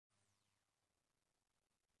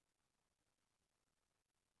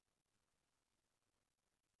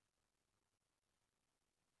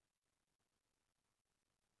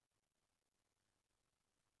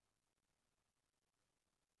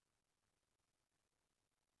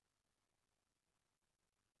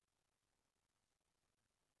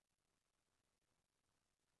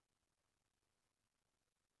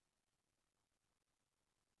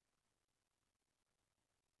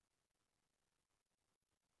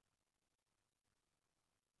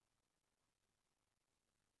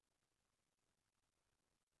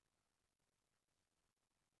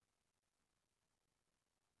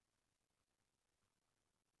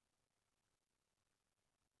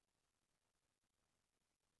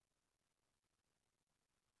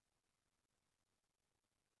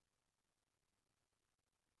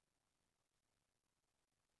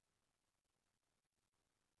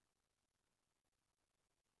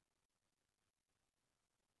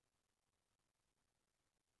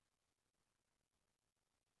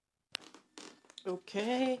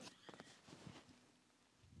Okay.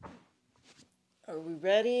 Are we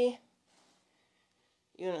ready?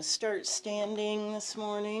 You're going to start standing this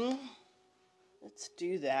morning. Let's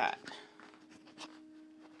do that.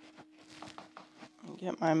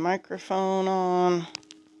 Get my microphone on.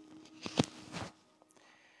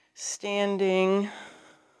 Standing.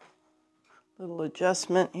 Little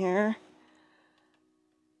adjustment here.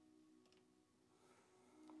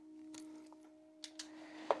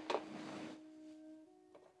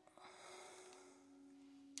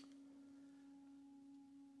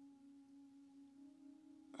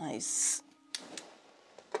 Nice.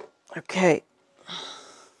 Okay.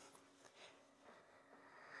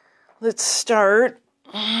 Let's start.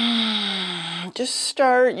 Just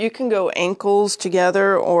start. You can go ankles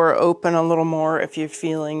together or open a little more if you're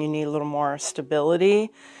feeling you need a little more stability.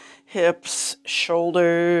 Hips,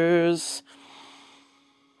 shoulders.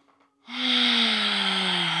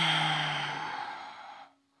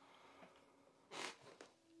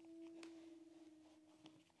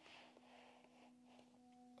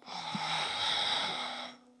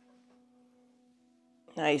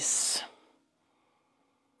 Nice.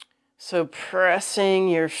 So pressing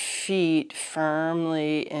your feet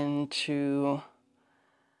firmly into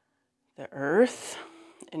the earth,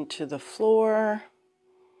 into the floor.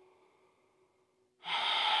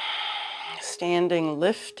 Standing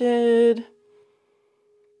lifted.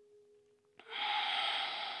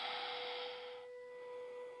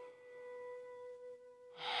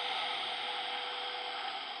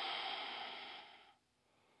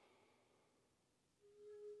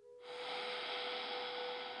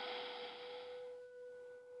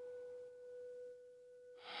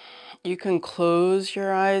 You can close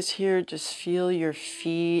your eyes here, just feel your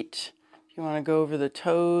feet. If you want to go over the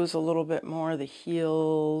toes a little bit more, the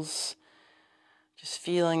heels, just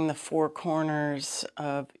feeling the four corners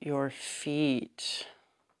of your feet.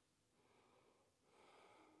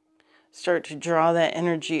 Start to draw that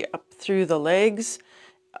energy up through the legs,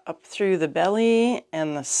 up through the belly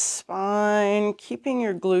and the spine, keeping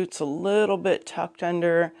your glutes a little bit tucked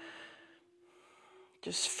under,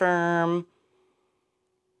 just firm.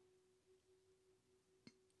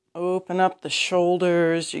 Open up the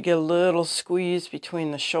shoulders. You get a little squeeze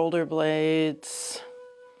between the shoulder blades.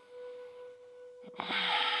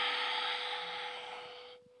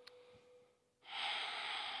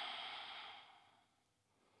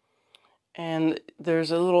 And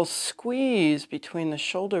there's a little squeeze between the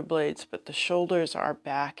shoulder blades, but the shoulders are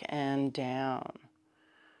back and down.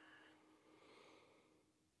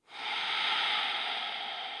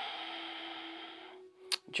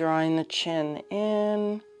 Drawing the chin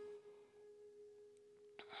in.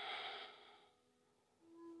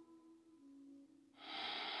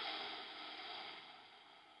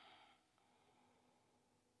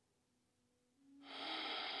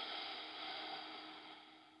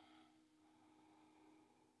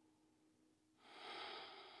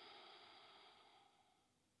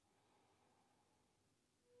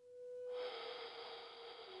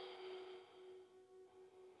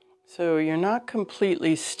 So you're not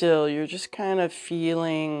completely still, you're just kind of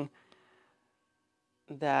feeling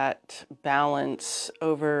that balance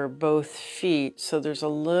over both feet. So there's a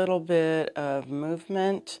little bit of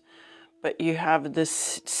movement, but you have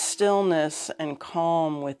this stillness and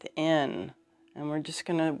calm within. And we're just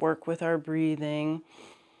going to work with our breathing.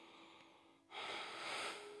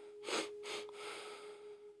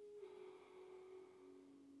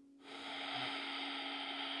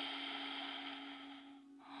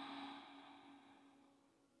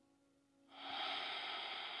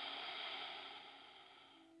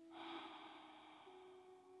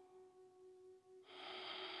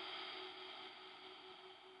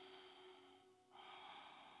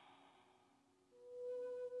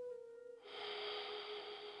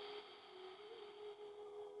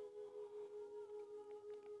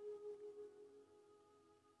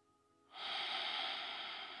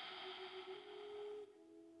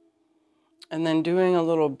 And then doing a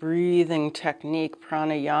little breathing technique,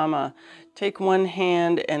 pranayama. Take one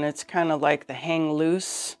hand and it's kind of like the hang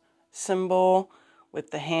loose symbol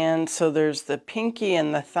with the hand. So there's the pinky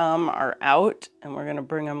and the thumb are out, and we're going to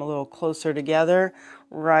bring them a little closer together,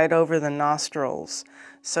 right over the nostrils.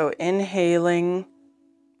 So inhaling,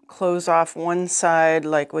 close off one side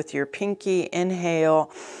like with your pinky,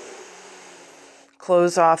 inhale.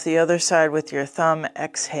 Close off the other side with your thumb,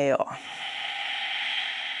 exhale.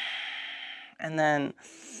 And then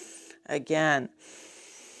again.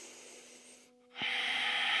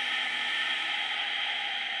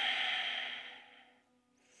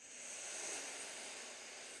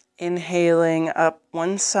 Inhaling up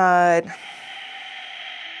one side,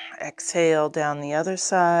 Exhale down the other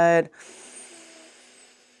side.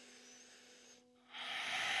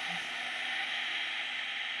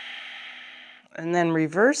 And then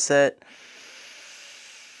reverse it.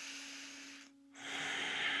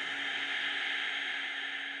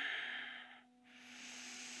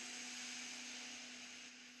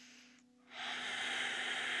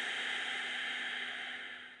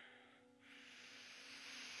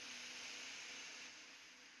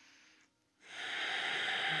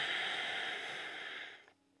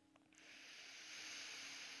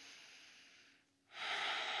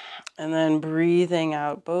 And then breathing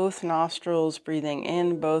out both nostrils, breathing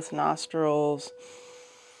in both nostrils.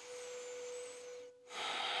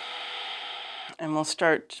 And we'll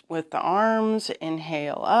start with the arms.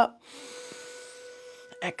 Inhale up.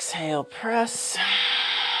 Exhale, press.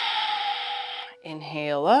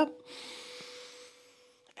 Inhale up.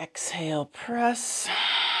 Exhale, press.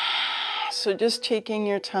 So just taking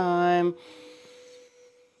your time.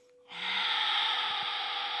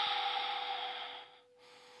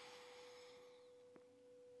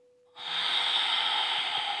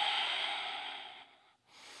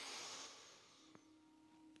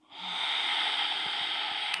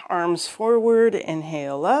 Arms forward,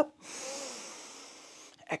 inhale up.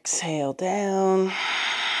 Exhale down.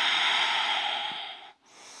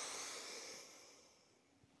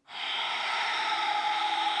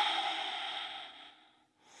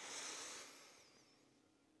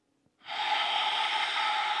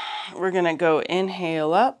 We're going to go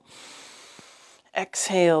inhale up.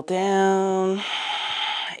 Exhale down.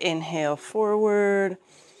 Inhale forward.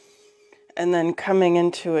 And then coming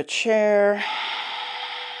into a chair.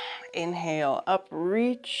 Inhale up,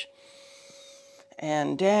 reach.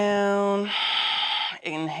 And down.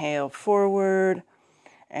 Inhale forward.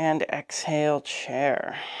 And exhale,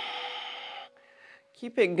 chair.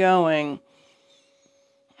 Keep it going.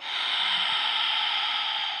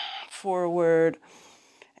 Forward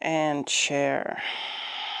and chair.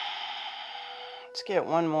 Let's get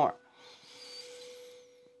one more.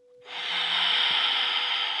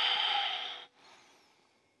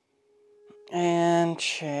 And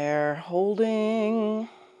chair, holding.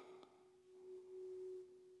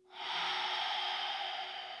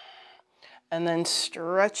 And then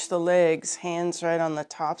stretch the legs, hands right on the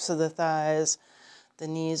tops of the thighs. The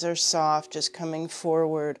knees are soft, just coming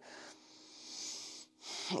forward.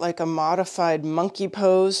 Like a modified monkey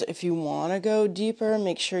pose. If you want to go deeper,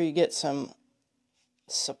 make sure you get some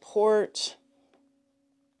support.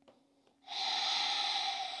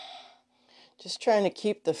 Just trying to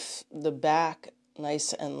keep the back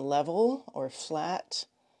nice and level or flat.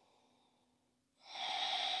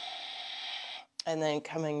 And then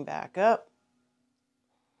coming back up.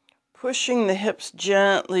 Pushing the hips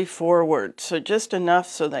gently forward. So just enough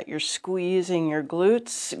so that you're squeezing your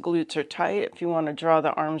glutes. Glutes are tight. If you want to draw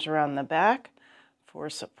the arms around the back for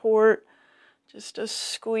support, just a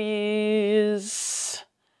squeeze.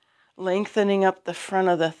 Lengthening up the front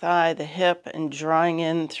of the thigh, the hip, and drawing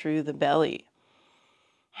in through the belly.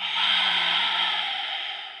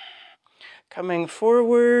 Coming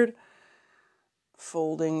forward,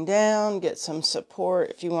 folding down, get some support.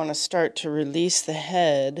 If you want to start to release the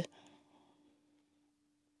head,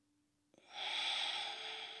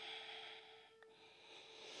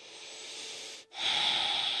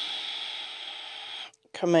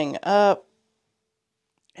 coming up,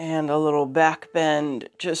 and a little back bend,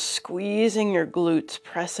 just squeezing your glutes,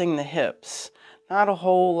 pressing the hips. Not a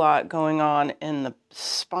whole lot going on in the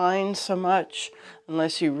spine so much,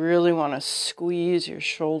 unless you really want to squeeze your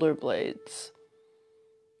shoulder blades.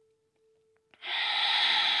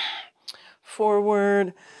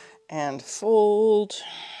 Forward and fold.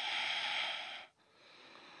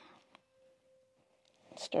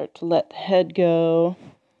 Start to let the head go.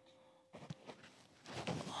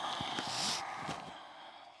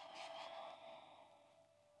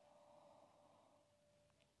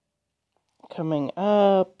 Coming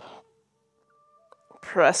up.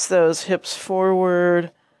 Press those hips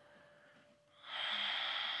forward.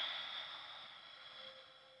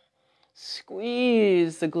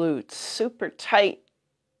 Squeeze the glutes, super tight,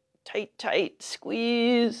 tight, tight,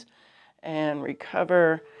 squeeze, and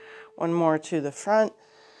recover. One more to the front.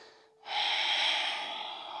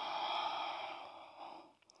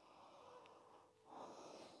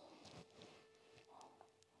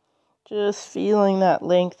 Just feeling that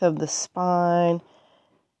length of the spine.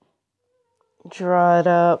 Draw it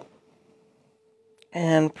up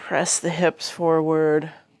and press the hips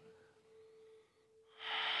forward.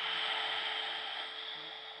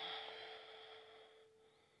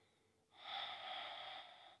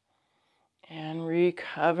 And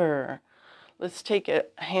recover. Let's take a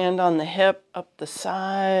hand on the hip, up the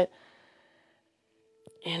side.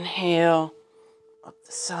 Inhale, up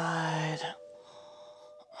the side.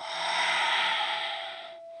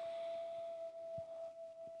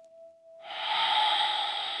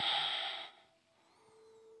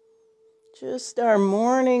 Just our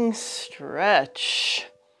morning stretch.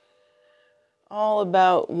 All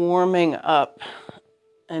about warming up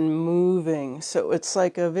and moving. So it's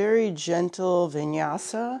like a very gentle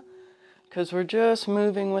vinyasa because we're just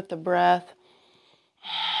moving with the breath.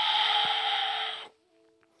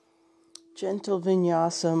 Gentle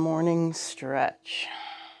vinyasa morning stretch.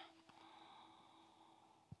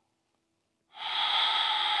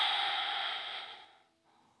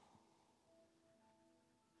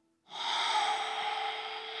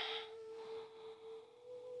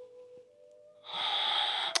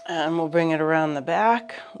 And we'll bring it around the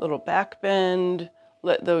back, little back bend.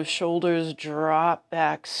 Let those shoulders drop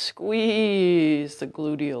back, squeeze the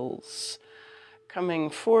gluteals. Coming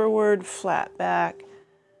forward, flat back.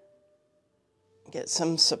 Get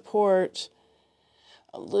some support.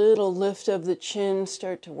 A little lift of the chin,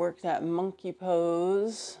 start to work that monkey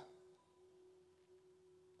pose.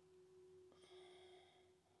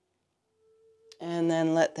 And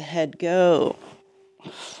then let the head go.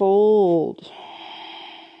 Fold.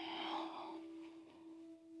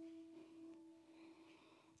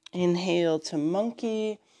 Inhale to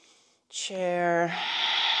monkey, chair,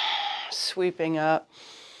 sweeping up.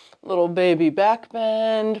 Little baby back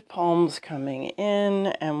bend, palms coming in,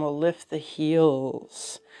 and we'll lift the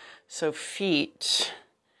heels. So feet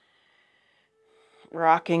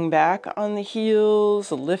rocking back on the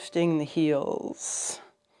heels, lifting the heels.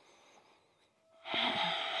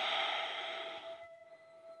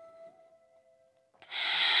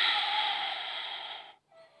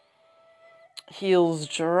 Heels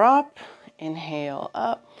drop, inhale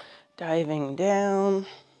up, diving down.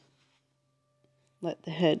 Let the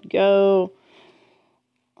head go.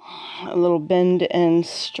 A little bend and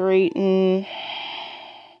straighten.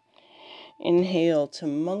 Inhale to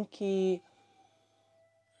monkey.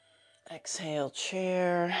 Exhale,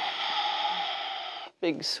 chair.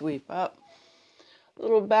 Big sweep up.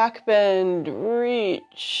 Little back bend,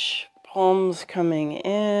 reach. Palms coming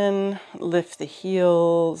in. Lift the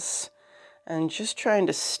heels. And just trying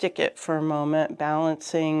to stick it for a moment,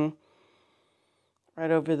 balancing right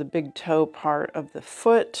over the big toe part of the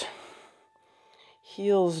foot.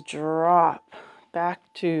 Heels drop back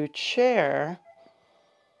to chair.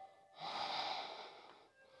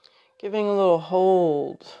 Giving a little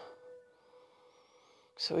hold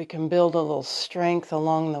so we can build a little strength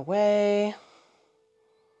along the way.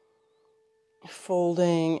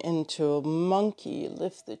 Folding into a monkey.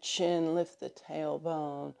 Lift the chin, lift the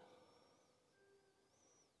tailbone.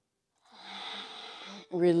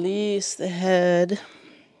 Release the head.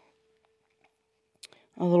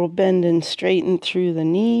 A little bend and straighten through the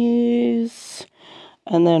knees.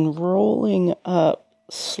 And then rolling up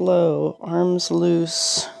slow, arms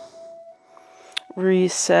loose.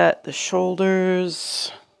 Reset the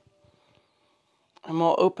shoulders. And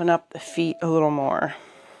we'll open up the feet a little more.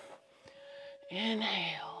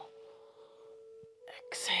 Inhale.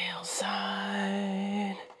 Exhale,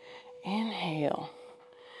 side. Inhale.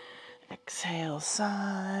 Exhale,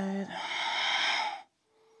 side.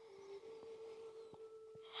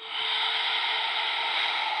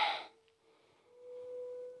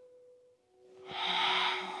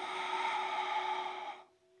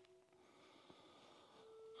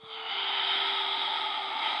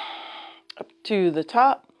 Up to the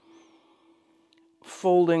top.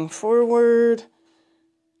 Folding forward.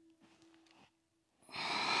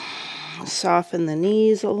 Soften the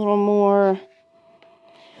knees a little more.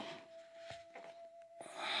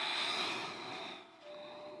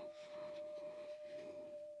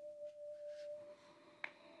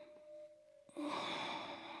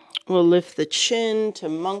 We'll lift the chin to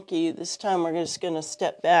monkey. This time we're just going to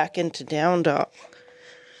step back into down dog.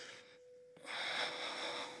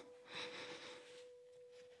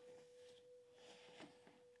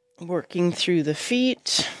 Working through the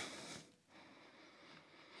feet.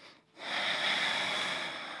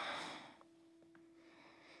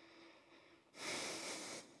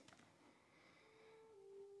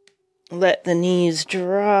 Let the knees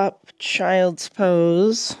drop, child's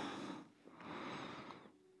pose.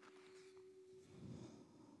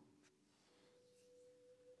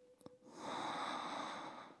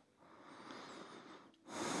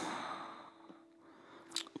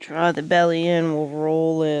 Draw the belly in, we'll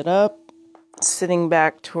roll it up, sitting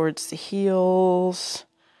back towards the heels.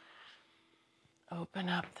 Open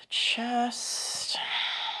up the chest.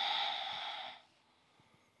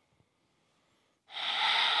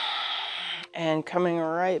 And coming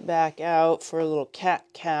right back out for a little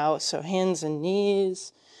cat-cow. So hands and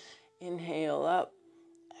knees. Inhale up,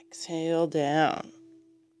 exhale down.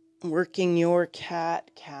 Working your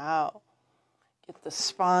cat-cow. Get the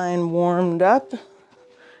spine warmed up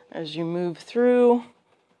as you move through.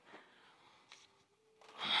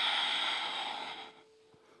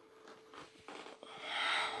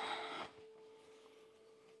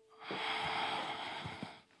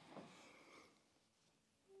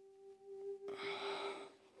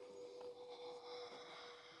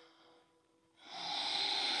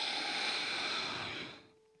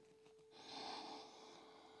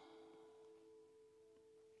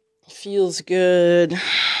 Feels good.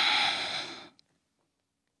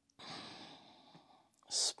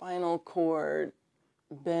 Spinal cord,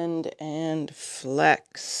 bend and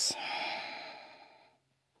flex.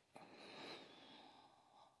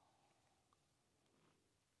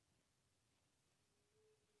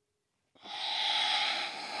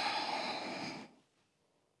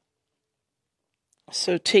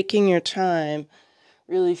 So taking your time,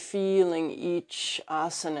 really feeling each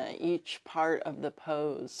asana, each part of the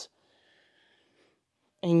pose.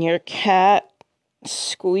 In your cat,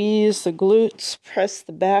 squeeze the glutes, press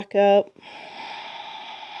the back up,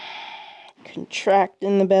 contract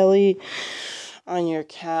in the belly. On your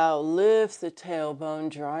cow, lift the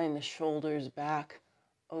tailbone, drawing the shoulders back,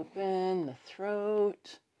 open the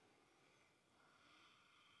throat.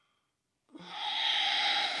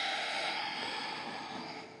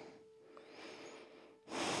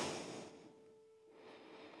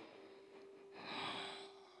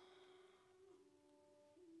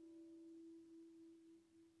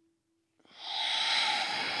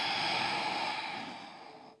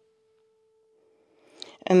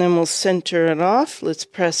 And then we'll center it off. Let's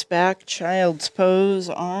press back, child's pose,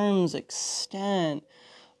 arms extend.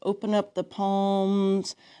 Open up the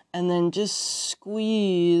palms, and then just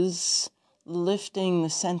squeeze, lifting the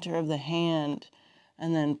center of the hand.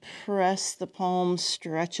 And then press the palms,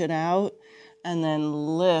 stretch it out, and then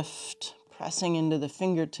lift, pressing into the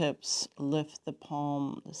fingertips, lift the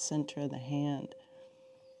palm, the center of the hand.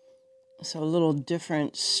 So a little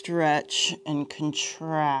different stretch and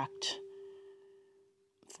contract.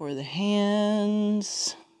 For the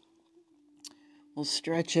hands, we'll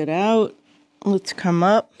stretch it out. Let's come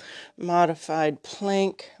up, modified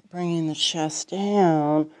plank, bringing the chest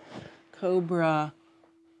down, cobra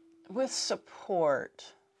with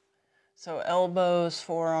support. So elbows,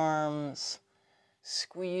 forearms,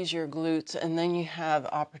 squeeze your glutes, and then you have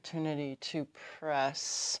opportunity to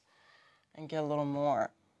press and get a little more.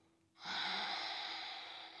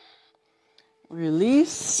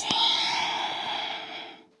 Release.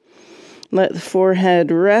 Let the forehead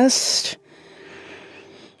rest.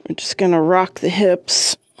 We're just going to rock the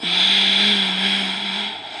hips.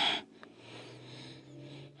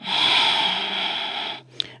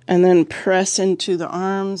 And then press into the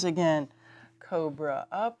arms again. Cobra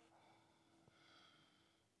up.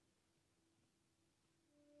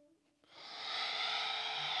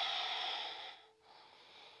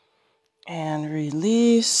 And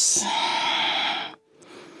release.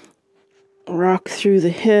 Rock through the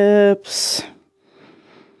hips.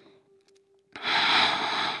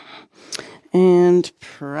 And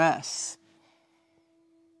press.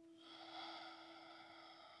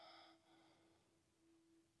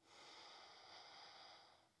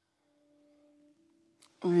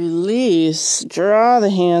 Release. Draw the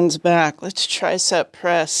hands back. Let's tricep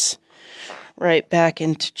press right back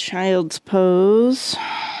into child's pose.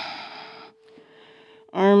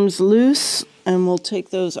 Arms loose, and we'll take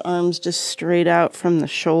those arms just straight out from the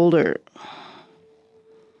shoulder.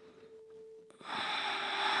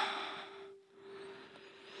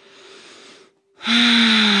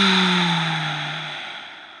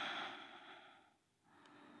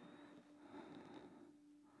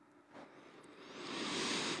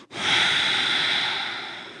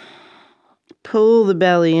 Pull the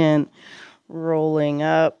belly in, rolling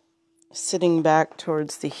up, sitting back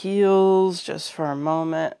towards the heels just for a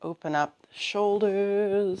moment. Open up the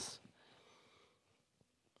shoulders.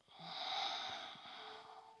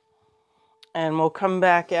 And we'll come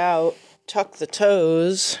back out, tuck the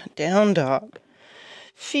toes, down dog.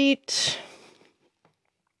 Feet.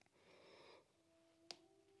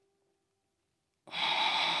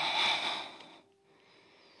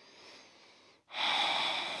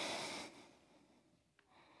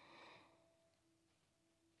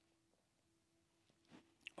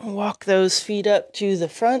 Walk those feet up to the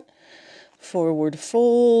front, forward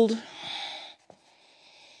fold.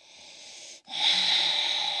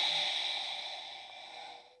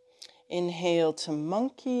 Inhale to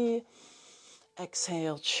monkey,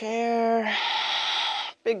 Exhale, chair.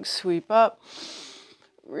 Big sweep up.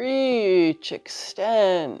 Reach,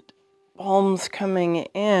 extend. Palms coming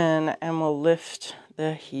in, and we'll lift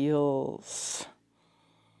the heels.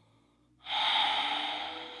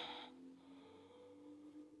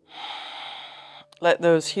 Let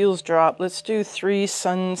those heels drop. Let's do 3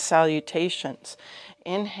 sun salutations.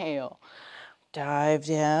 Inhale, dive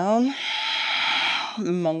down.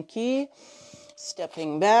 Monkey,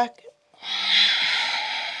 stepping back.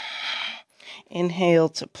 Inhale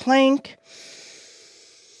to plank.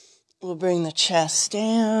 We'll bring the chest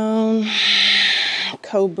down.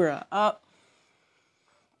 Cobra up.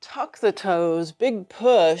 Tuck the toes, big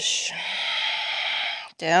push.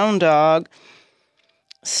 Down dog.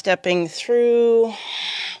 Stepping through.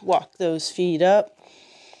 Walk those feet up.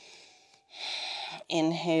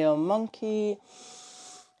 Inhale, monkey.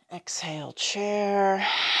 Exhale, chair.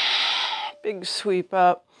 Big sweep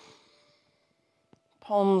up.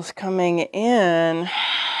 Palms coming in,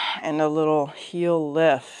 and a little heel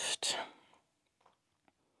lift.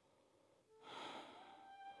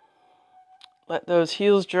 Let those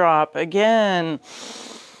heels drop. Again,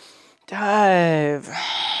 dive.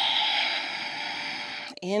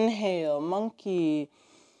 Inhale, monkey.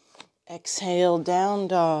 Exhale, down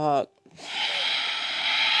dog.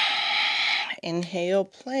 Inhale,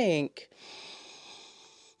 plank.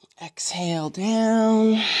 Exhale,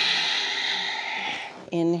 down.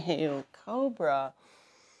 Inhale, cobra.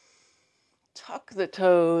 Tuck the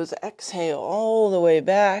toes. Exhale all the way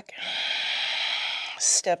back.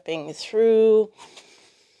 Stepping through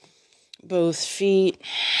both feet.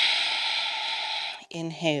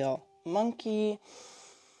 Inhale, monkey.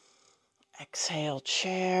 Exhale,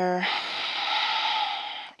 chair.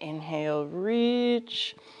 Inhale,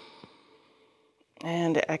 reach.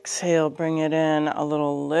 And exhale, bring it in, a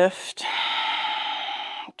little lift.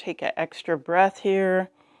 Take an extra breath here.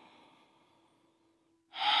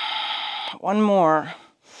 One more.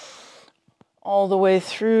 All the way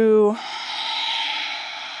through.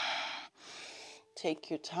 Take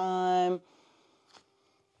your time.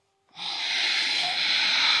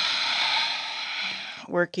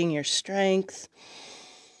 Working your strength.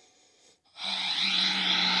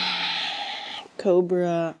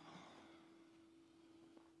 Cobra.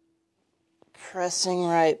 Pressing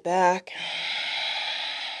right back.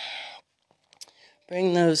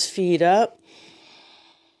 Bring those feet up.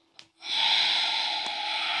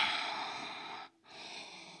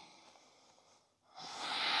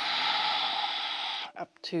 Up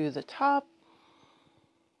to the top.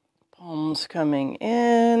 Palms coming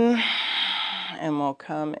in. And we'll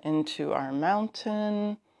come into our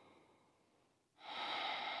mountain.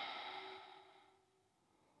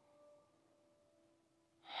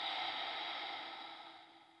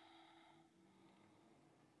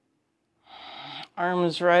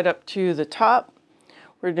 Arms right up to the top.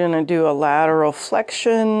 We're going to do a lateral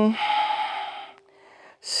flexion.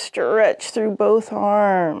 Stretch through both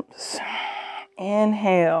arms.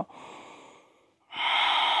 Inhale.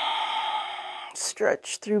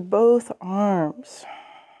 Stretch through both arms.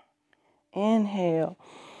 Inhale.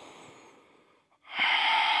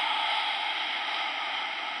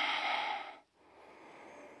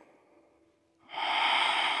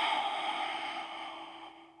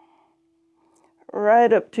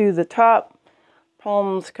 Right up to the top.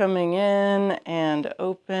 Palms coming in and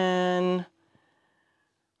open.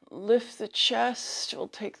 Lift the chest. We'll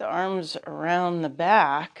take the arms around the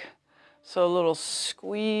back. So a little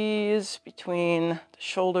squeeze between the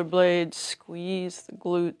shoulder blades. Squeeze the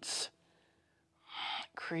glutes.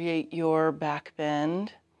 Create your back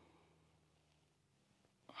bend.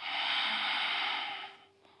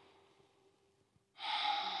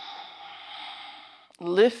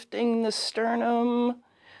 Lifting the sternum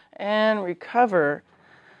and recover.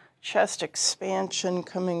 Chest expansion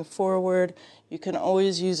coming forward. You can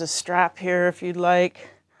always use a strap here if you'd like.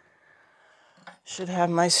 Should have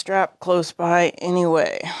my strap close by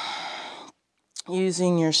anyway.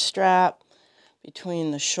 Using your strap between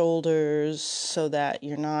the shoulders so that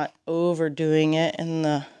you're not overdoing it in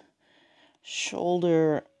the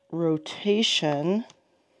shoulder rotation.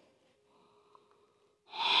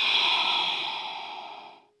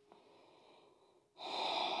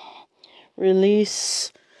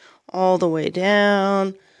 Release all the way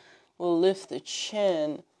down. We'll lift the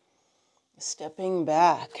chin, stepping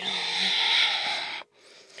back.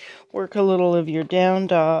 Work a little of your down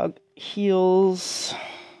dog, heels,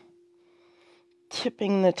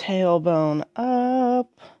 tipping the tailbone up.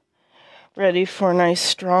 Ready for a nice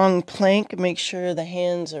strong plank. Make sure the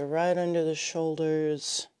hands are right under the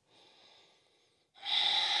shoulders.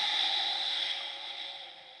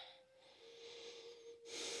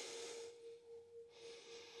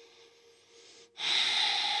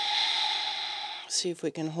 see if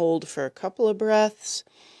we can hold for a couple of breaths.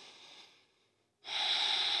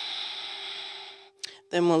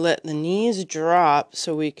 Then we'll let the knees drop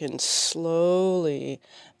so we can slowly,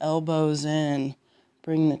 elbows in,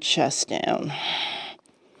 bring the chest down.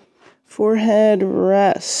 Forehead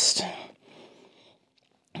rest.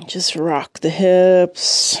 Just rock the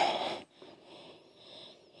hips.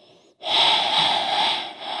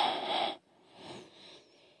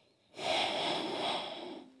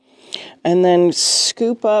 And then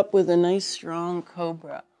scoop up with a nice strong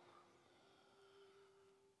cobra.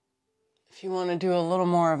 If you want to do a little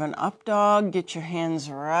more of an up dog, get your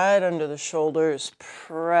hands right under the shoulders,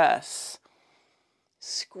 press.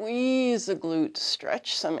 Squeeze the glutes,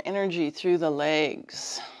 stretch some energy through the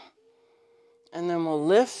legs. And then we'll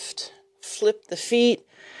lift, flip the feet,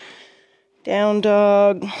 down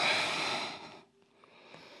dog.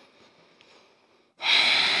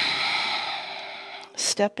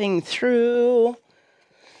 Stepping through.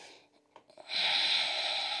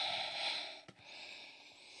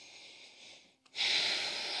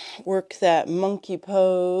 Work that monkey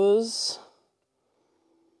pose.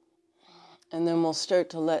 And then we'll start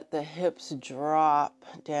to let the hips drop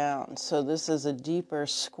down. So this is a deeper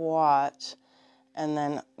squat. And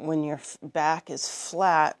then when your back is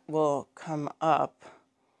flat, we'll come up.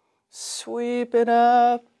 Sweep it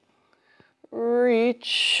up.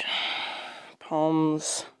 Reach.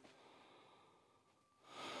 Palms.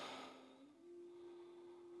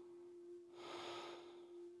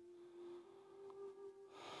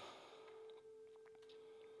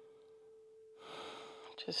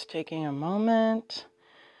 Just taking a moment.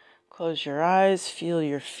 Close your eyes, feel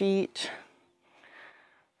your feet.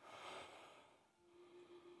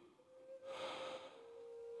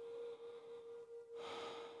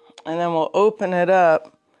 And then we'll open it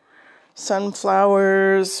up.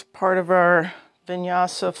 Sunflowers, part of our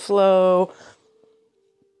Vinyasa flow.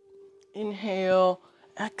 Inhale,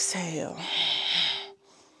 exhale.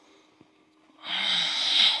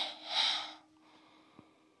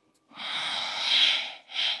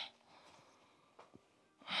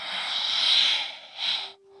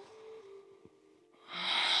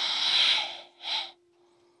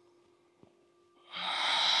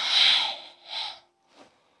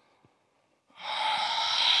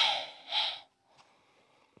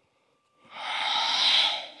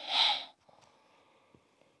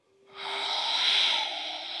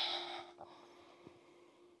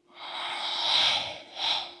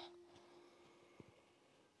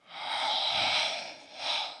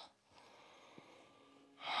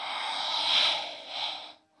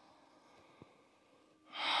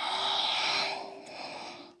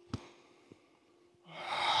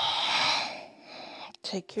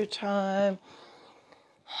 Take your time.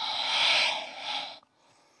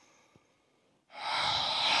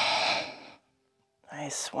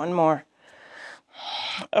 Nice, one more.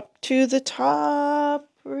 Up to the top,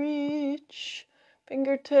 reach,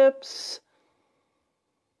 fingertips.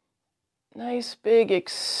 Nice big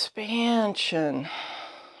expansion.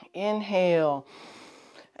 Inhale,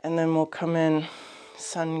 and then we'll come in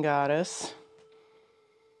Sun Goddess.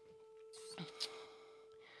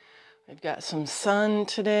 We've got some sun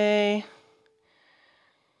today,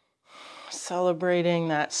 celebrating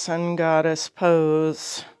that Sun Goddess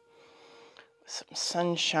pose, some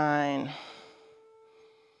sunshine.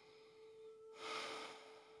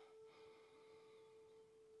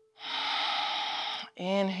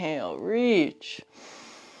 Inhale, reach.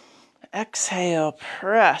 Exhale,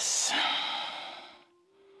 press.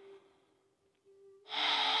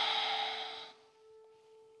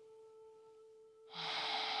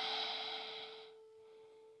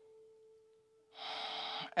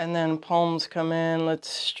 And then palms come in. Let's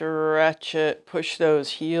stretch it. Push those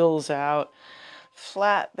heels out.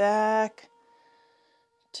 Flat back.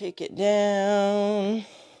 Take it down.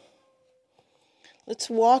 Let's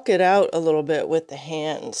walk it out a little bit with the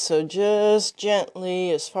hands. So just gently,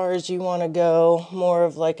 as far as you want to go. More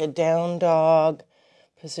of like a down dog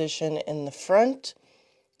position in the front.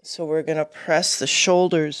 So we're going to press the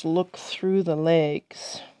shoulders, look through the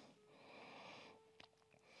legs.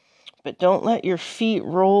 But don't let your feet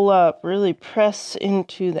roll up. Really press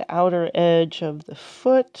into the outer edge of the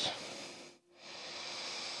foot.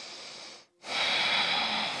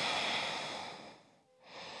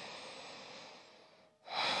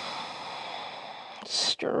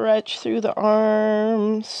 Stretch through the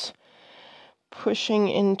arms. Pushing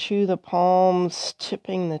into the palms,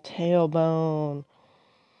 tipping the tailbone.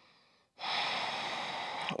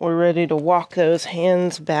 We're ready to walk those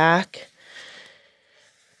hands back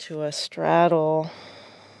to a straddle.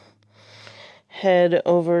 Head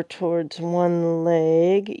over towards one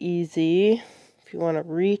leg, easy. If you want to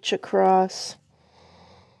reach across.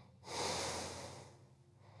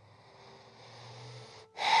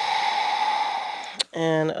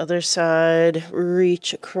 And other side,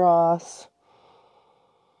 reach across.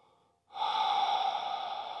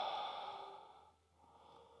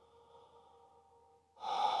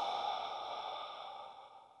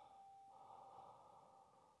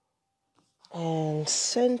 And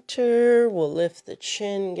center, we'll lift the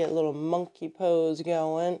chin, get a little monkey pose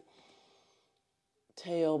going.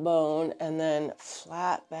 Tailbone, and then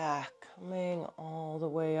flat back, coming all the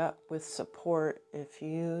way up with support if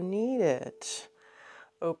you need it.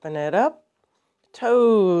 Open it up.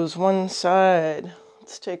 Toes, one side.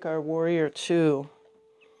 Let's take our warrior two.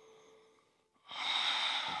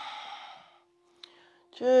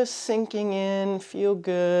 Just sinking in, feel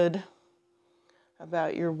good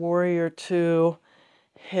about your warrior two.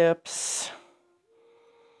 Hips,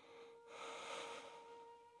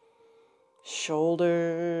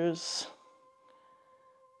 shoulders.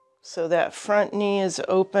 So that front knee is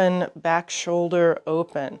open, back shoulder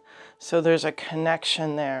open. So there's a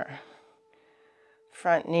connection there.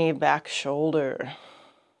 Front knee, back shoulder.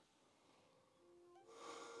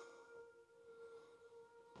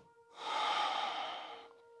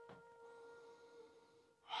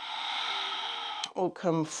 We'll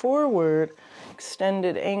come forward,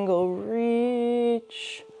 extended angle,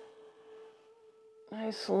 reach.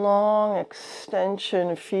 Nice long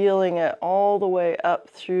extension, feeling it all the way up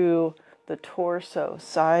through the torso,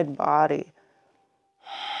 side body.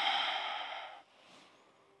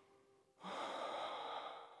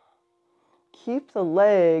 Keep the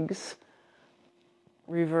legs,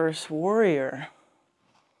 reverse warrior.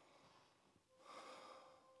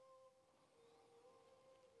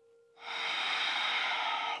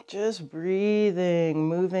 Just breathing,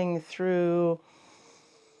 moving through.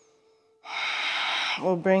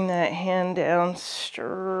 We'll bring that hand down,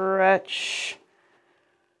 stretch,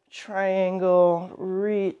 triangle,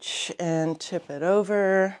 reach, and tip it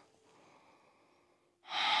over.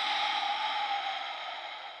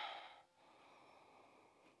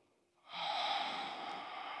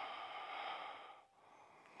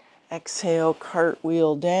 Exhale,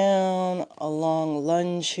 cartwheel down, a long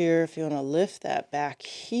lunge here. If you want to lift that back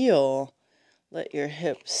heel, let your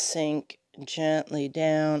hips sink gently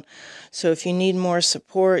down. So if you need more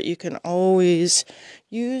support, you can always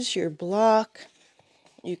use your block.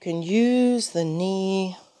 You can use the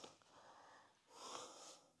knee,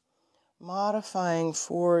 modifying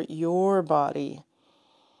for your body.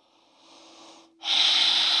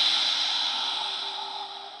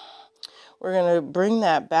 We're going to bring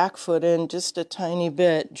that back foot in just a tiny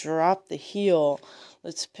bit, drop the heel.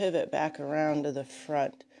 Let's pivot back around to the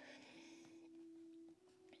front.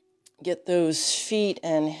 Get those feet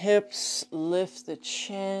and hips, lift the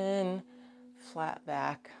chin, flat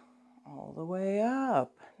back all the way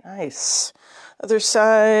up. Nice. Other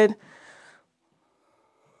side,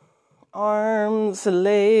 arms,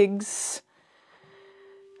 legs,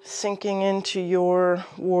 sinking into your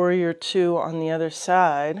warrior two on the other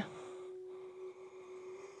side.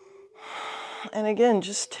 And again,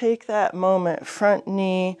 just take that moment, front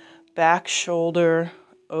knee, back shoulder,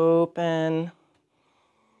 open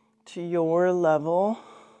to your level.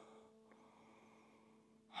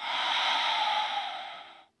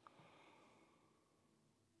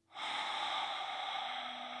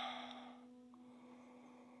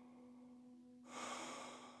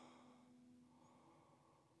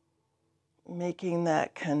 Making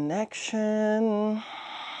that connection.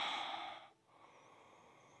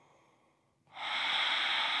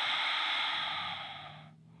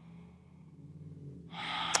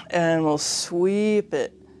 And we'll sweep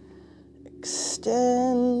it,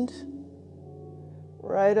 extend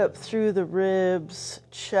right up through the ribs,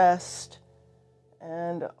 chest,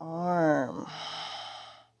 and arm.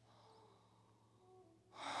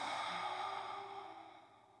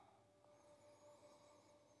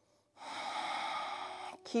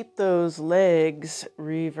 Keep those legs,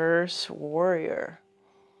 reverse warrior.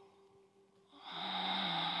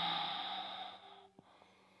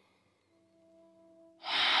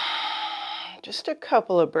 Just a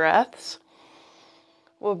couple of breaths.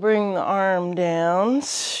 We'll bring the arm down,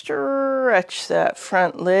 stretch that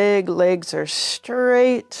front leg. Legs are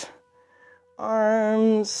straight.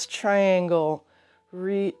 Arms, triangle,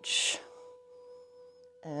 reach,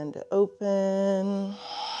 and open.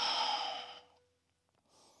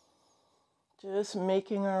 Just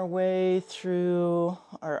making our way through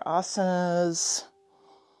our asanas.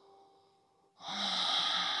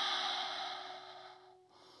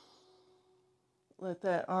 Let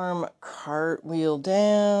that arm cartwheel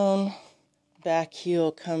down. Back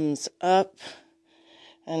heel comes up.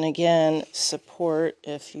 And again, support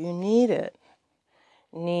if you need it.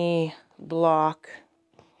 Knee block.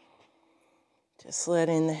 Just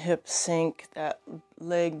letting the hips sink, that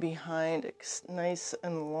leg behind nice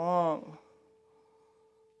and long.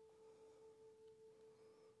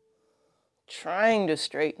 Trying to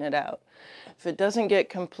straighten it out. If it doesn't get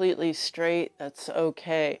completely straight, that's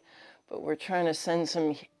okay. But we're trying to send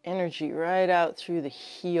some energy right out through the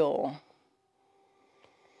heel.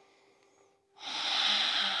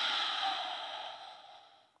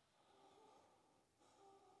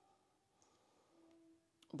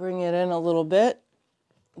 Bring it in a little bit.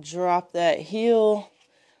 Drop that heel.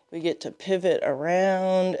 We get to pivot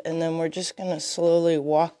around, and then we're just going to slowly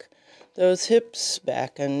walk those hips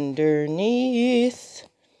back underneath.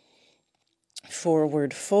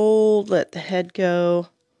 Forward fold, let the head go.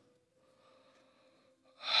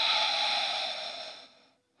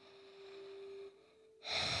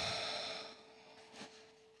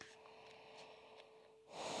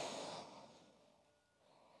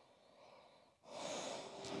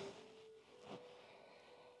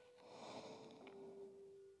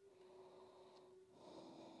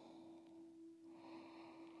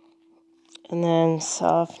 And then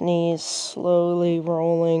soft knees slowly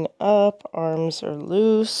rolling up, arms are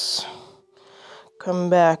loose. Come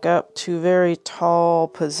back up to very tall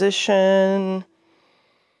position.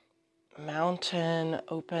 Mountain,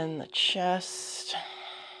 open the chest.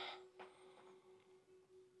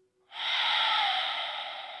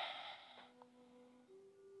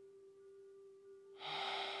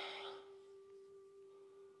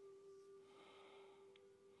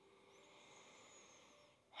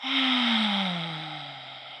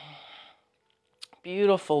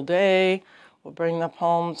 Beautiful day. We'll bring the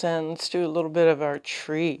palms in. Let's do a little bit of our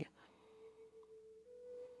tree.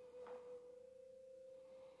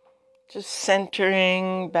 Just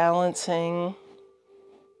centering, balancing.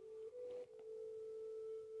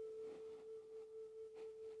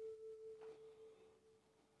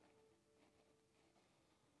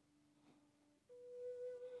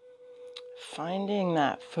 Finding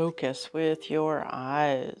that focus with your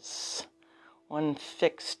eyes. One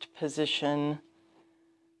fixed position.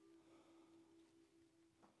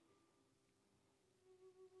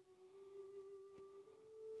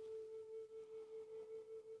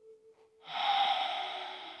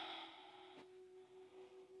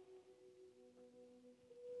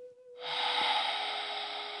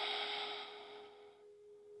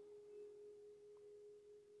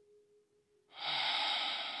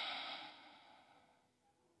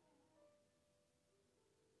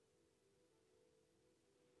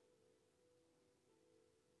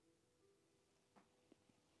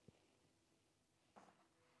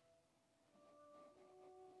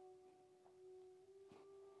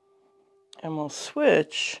 And we'll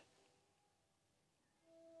switch.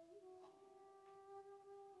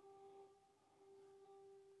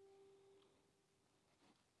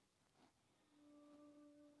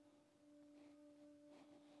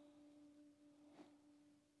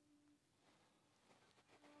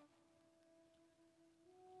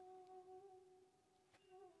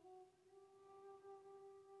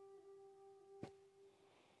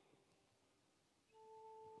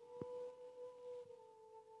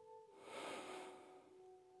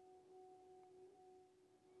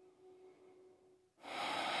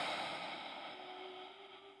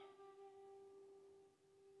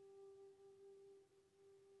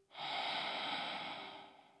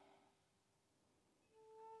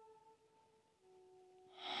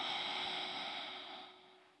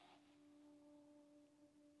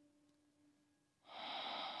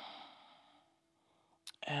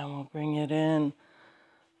 And we'll bring it in.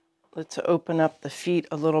 Let's open up the feet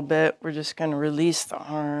a little bit. We're just going to release the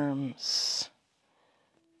arms.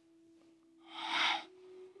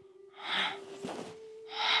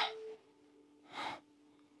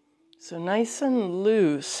 So nice and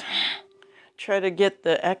loose. Try to get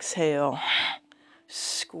the exhale,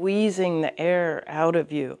 squeezing the air out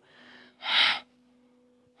of you.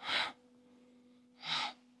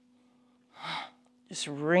 Just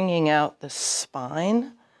wringing out the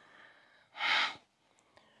spine.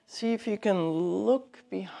 See if you can look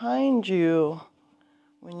behind you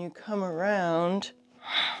when you come around.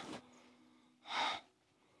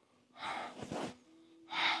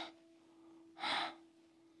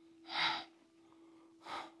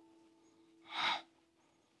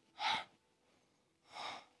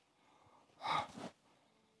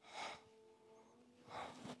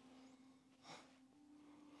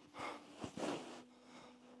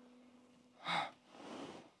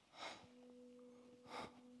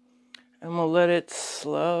 And we'll let it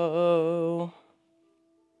slow.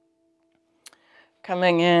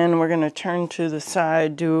 Coming in, we're going to turn to the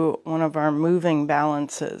side, do one of our moving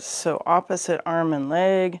balances. So opposite arm and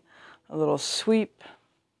leg, a little sweep,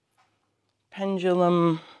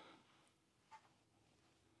 pendulum,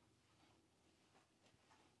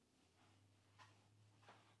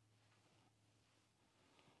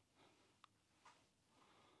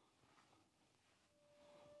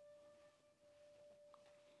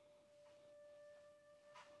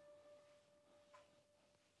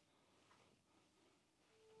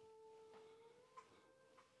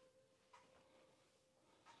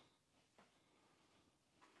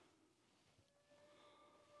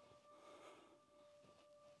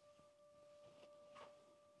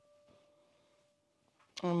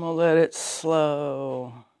 and we'll let it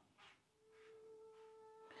slow.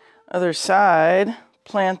 Other side,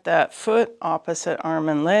 plant that foot, opposite arm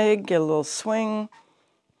and leg, get a little swing.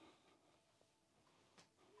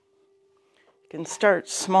 You can start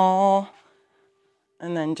small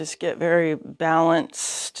and then just get very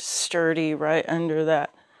balanced, sturdy right under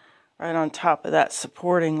that, right on top of that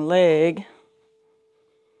supporting leg.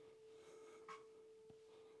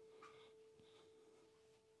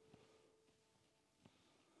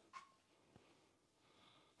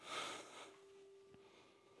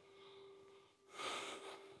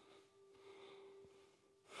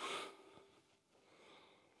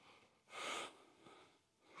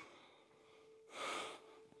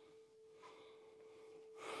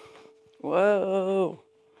 Whoa.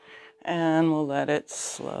 And we'll let it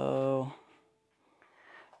slow.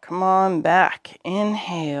 Come on back.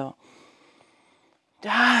 Inhale.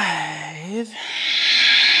 Dive.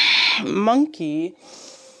 Monkey.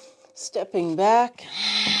 Stepping back.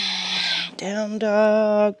 Down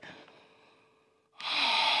dog.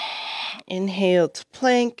 Inhale to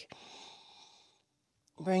plank.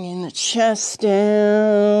 Bringing the chest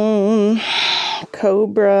down.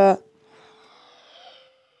 Cobra.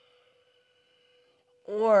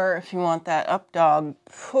 Or if you want that up dog,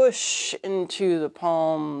 push into the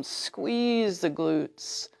palms, squeeze the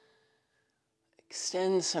glutes,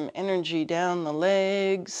 extend some energy down the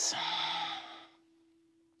legs.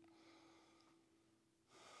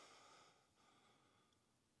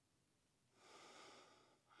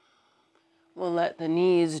 We'll let the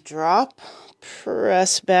knees drop,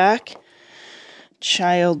 press back,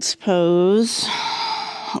 child's pose.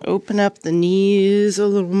 Open up the knees a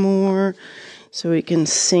little more so we can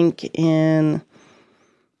sink in.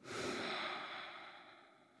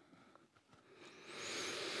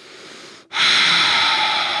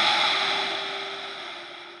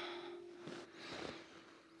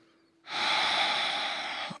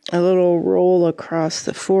 A little roll across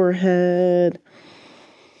the forehead.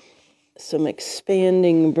 Some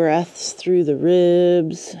expanding breaths through the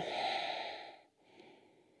ribs.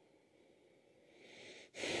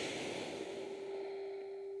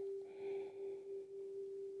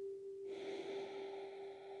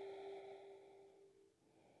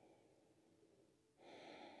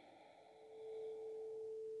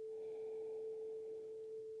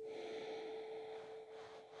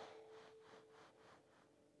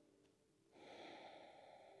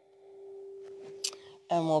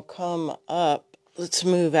 And we'll come up. Let's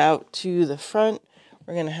move out to the front.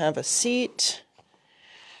 We're going to have a seat.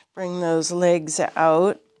 Bring those legs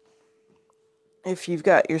out. If you've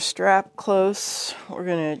got your strap close, we're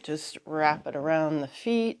going to just wrap it around the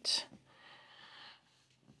feet.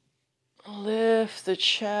 Lift the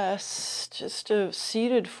chest. Just a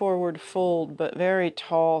seated forward fold, but very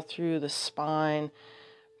tall through the spine.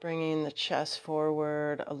 Bringing the chest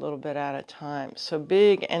forward a little bit at a time. So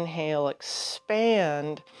big inhale,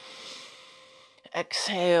 expand.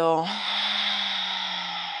 Exhale,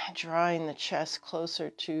 drawing the chest closer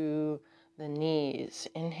to the knees.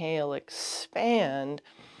 Inhale, expand.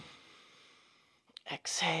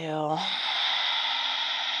 Exhale.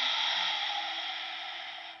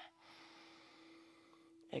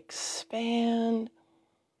 Expand.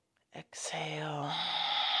 Exhale.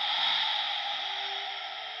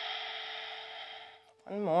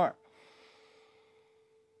 One more.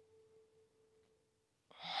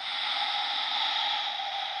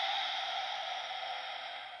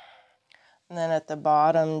 And then at the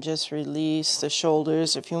bottom, just release the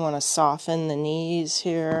shoulders if you want to soften the knees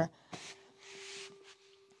here.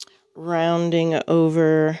 Rounding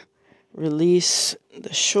over, release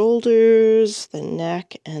the shoulders, the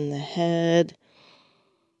neck, and the head.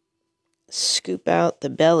 Scoop out the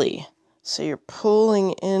belly. So you're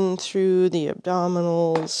pulling in through the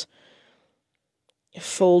abdominals,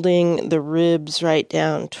 folding the ribs right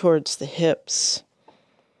down towards the hips.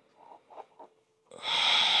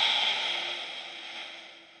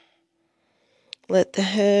 Let the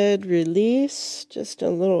head release, just a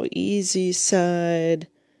little easy side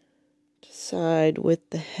to side with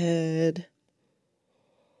the head.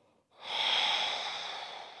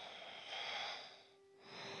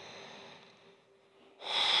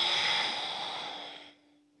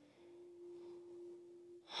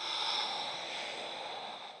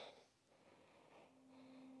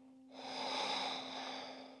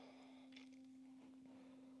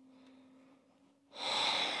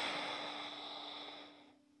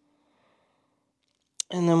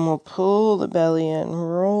 And then we'll pull the belly in,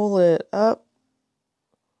 roll it up,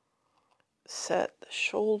 set the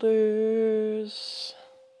shoulders.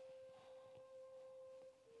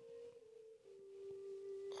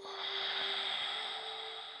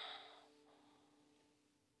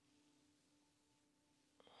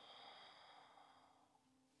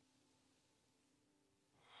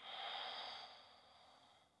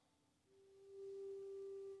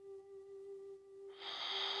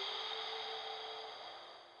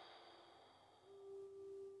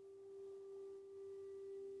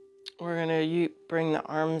 We're going to bring the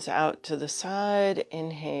arms out to the side,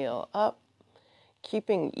 inhale up,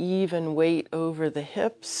 keeping even weight over the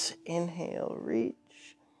hips. Inhale, reach.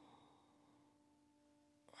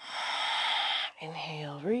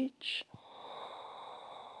 Inhale, reach.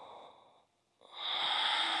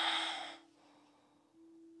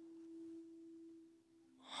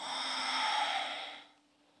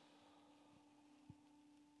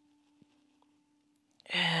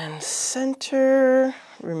 And center,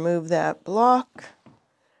 remove that block.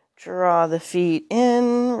 Draw the feet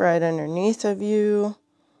in right underneath of you.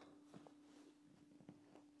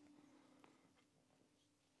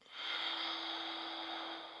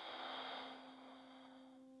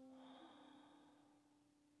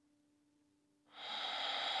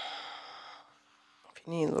 If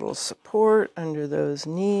you need a little support under those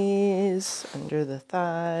knees, under the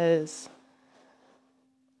thighs.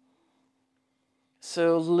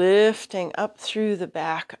 So lifting up through the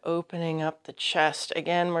back, opening up the chest.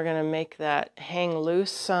 Again, we're going to make that hang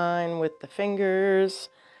loose sign with the fingers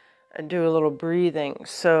and do a little breathing.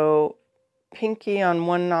 So pinky on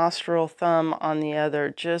one nostril, thumb on the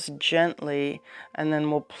other, just gently. And then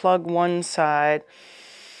we'll plug one side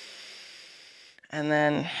and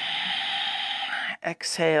then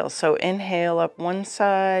exhale. So inhale up one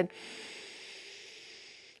side,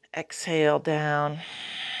 exhale down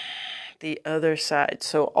the other side.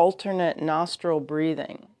 So alternate nostril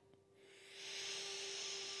breathing.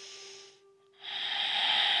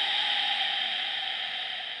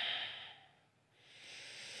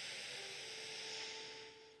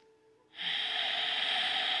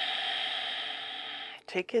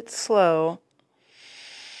 Take it slow.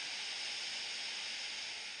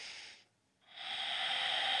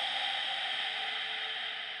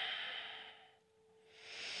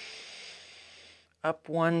 Up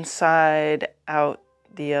one side, out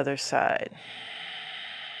the other side.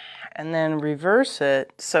 And then reverse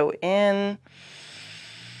it. So in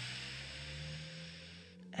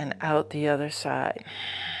and out the other side.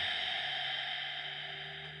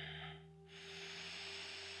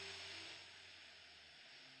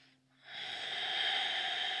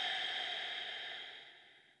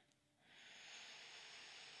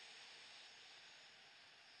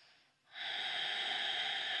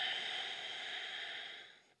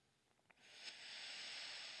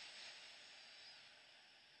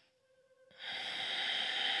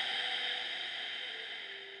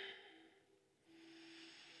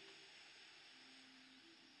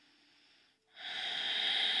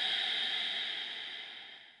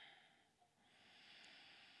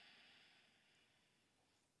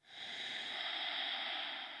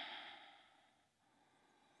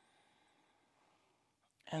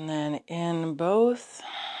 And then in both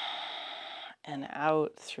and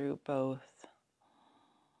out through both.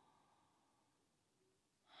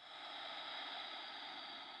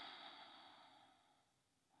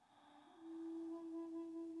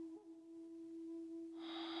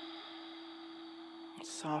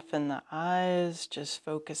 Soften the eyes, just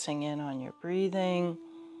focusing in on your breathing.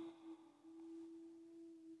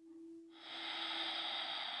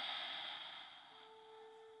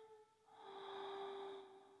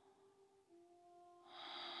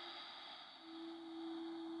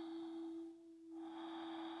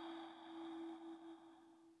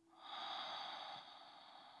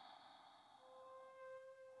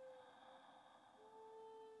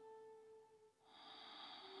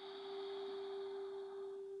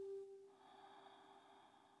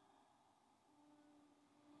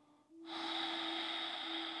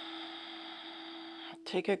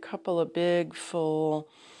 Take a couple of big, full,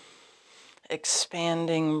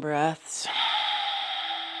 expanding breaths.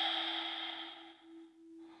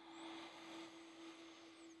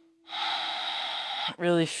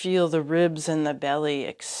 Really feel the ribs and the belly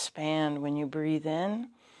expand when you breathe in.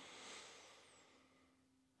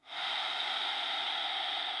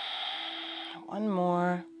 One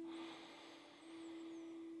more.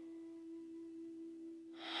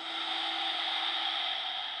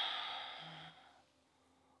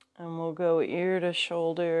 And we'll go ear to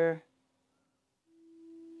shoulder,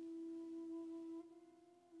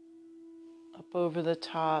 up over the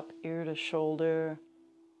top, ear to shoulder.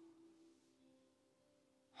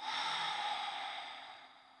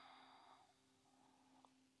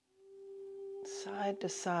 Side to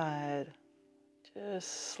side,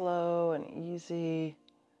 just slow and easy.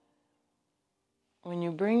 When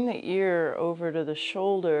you bring the ear over to the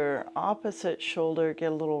shoulder, opposite shoulder,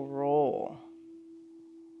 get a little roll.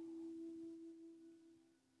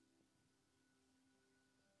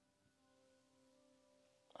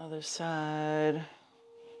 Other side.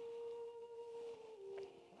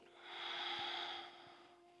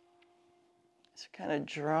 So kind of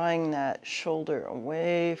drawing that shoulder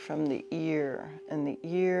away from the ear and the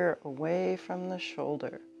ear away from the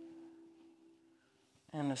shoulder.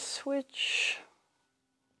 And a switch.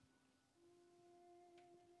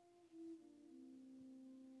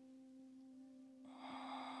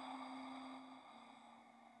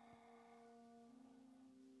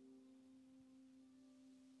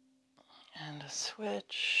 And a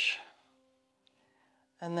switch.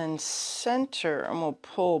 And then center, and we'll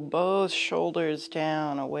pull both shoulders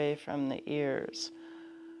down away from the ears.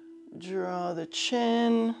 Draw the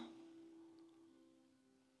chin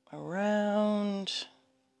around,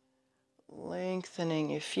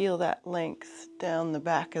 lengthening. You feel that length down the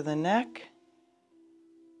back of the neck,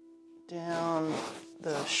 down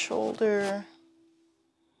the shoulder,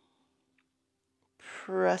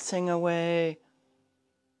 pressing away.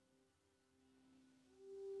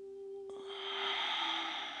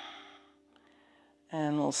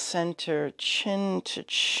 And we'll center chin to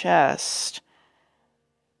chest.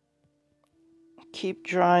 Keep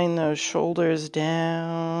drawing those shoulders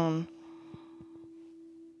down.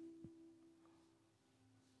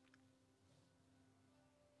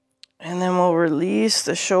 And then we'll release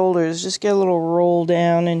the shoulders. Just get a little roll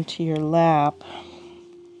down into your lap.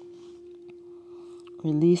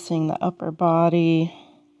 Releasing the upper body.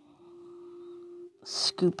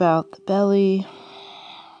 Scoop out the belly.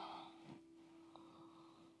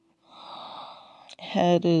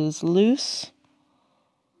 Head is loose.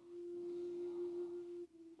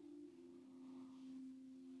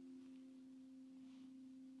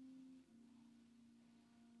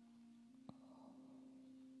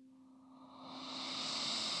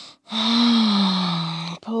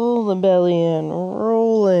 Pull the belly in,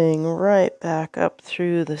 rolling right back up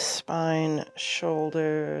through the spine,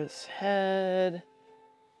 shoulders, head.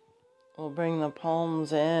 We'll bring the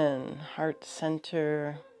palms in, heart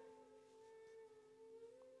center.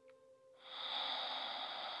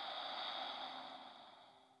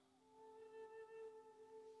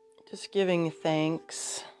 Just giving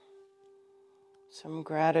thanks, some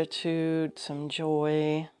gratitude, some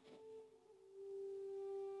joy,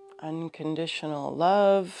 unconditional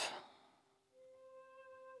love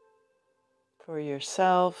for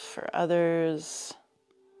yourself, for others.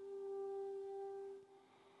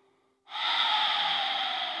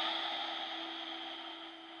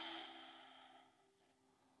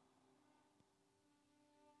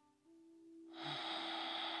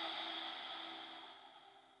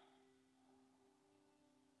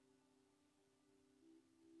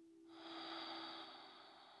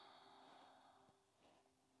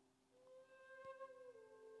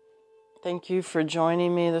 Thank you for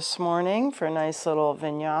joining me this morning for a nice little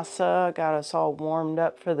Vinyasa. Got us all warmed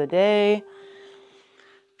up for the day.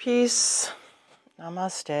 Peace.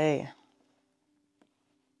 Namaste.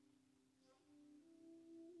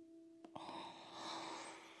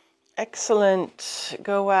 Excellent.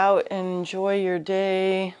 Go out and enjoy your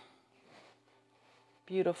day.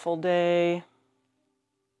 Beautiful day.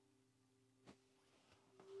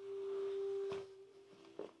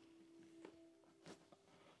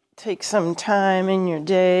 Take some time in your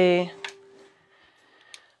day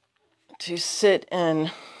to sit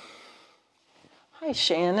and... Hi,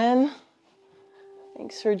 Shannon.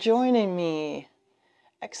 Thanks for joining me.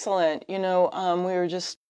 Excellent. You know, we were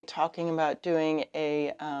just talking about doing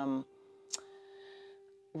a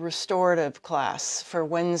restorative class for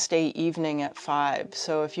Wednesday evening at 5.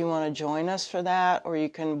 So if you want to join us for that, or you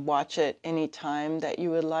can watch it any time that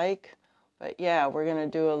you would like. But yeah, we're going to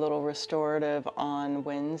do a little restorative on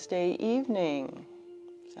Wednesday evening.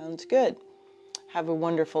 Sounds good. Have a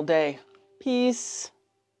wonderful day. Peace.